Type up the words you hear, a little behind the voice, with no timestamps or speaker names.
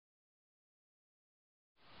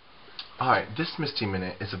Alright, this Misty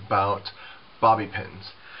Minute is about bobby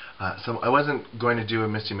pins. So I wasn't going to do a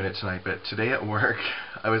Misty Minute tonight, but today at work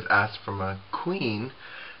I was asked from a queen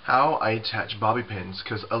how I attach bobby pins,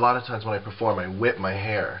 because a lot of times when I perform I whip my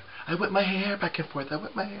hair. I whip my hair back and forth, I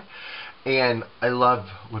whip my hair. And I love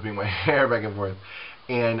whipping my hair back and forth.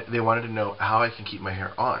 And they wanted to know how I can keep my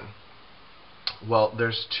hair on. Well,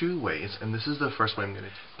 there's two ways, and this is the first way I'm going to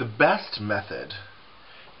do. The best method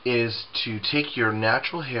is to take your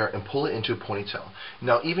natural hair and pull it into a ponytail.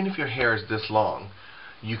 Now, even if your hair is this long,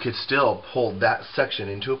 you could still pull that section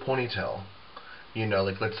into a ponytail. You know,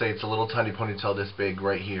 like let's say it's a little tiny ponytail this big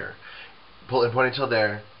right here. Pull in a ponytail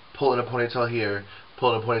there, pull in a ponytail here,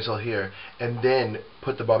 pull in a ponytail here, and then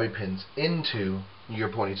put the bobby pins into your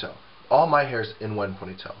ponytail. All my hair's in one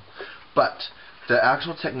ponytail. But the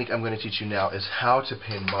actual technique I'm going to teach you now is how to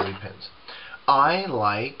pin bobby pins. I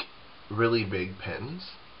like really big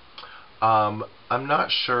pins. I'm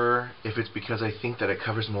not sure if it's because I think that it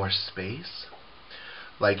covers more space.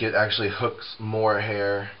 Like it actually hooks more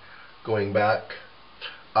hair going back.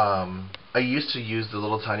 I used to use the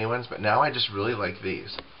little tiny ones, but now I just really like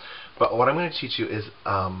these. But what I'm going to teach you is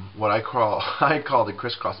what I call the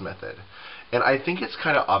crisscross method. And I think it's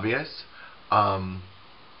kind of obvious,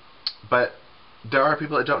 but there are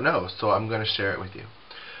people that don't know, so I'm going to share it with you.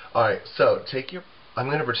 Alright, so I'm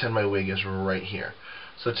going to pretend my wig is right here.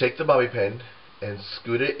 So take the bobby pin and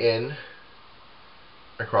scoot it in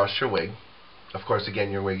across your wig. Of course,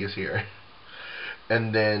 again, your wig is here.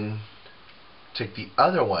 And then take the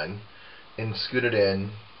other one and scoot it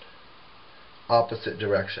in opposite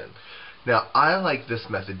direction. Now, I like this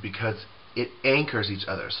method because it anchors each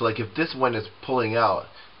other. So like if this one is pulling out,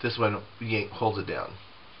 this one holds it down.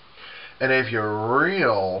 And if you're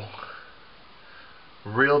real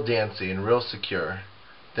dancy and real secure,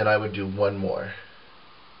 then I would do one more.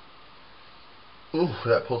 Ooh,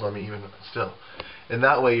 that pulls on me even still. And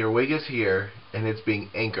that way your wig is here and it's being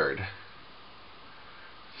anchored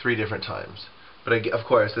 3 different times. But of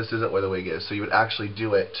course this isn't where the wig is, so you would actually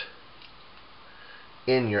do it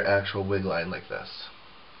in your actual wig line like this,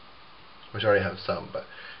 which I already have some, but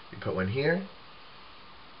you put one here,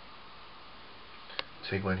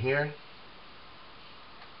 take one here.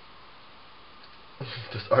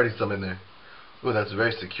 There's already some in there. Ooh, that's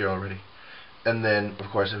very secure already. And then,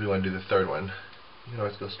 of course, if you want to do the third one, you can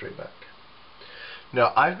always go straight back.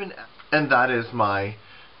 Now, and that is my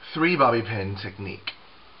 3 bobby pin technique.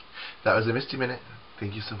 That was a Misty Minute.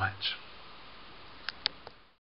 Thank you so much.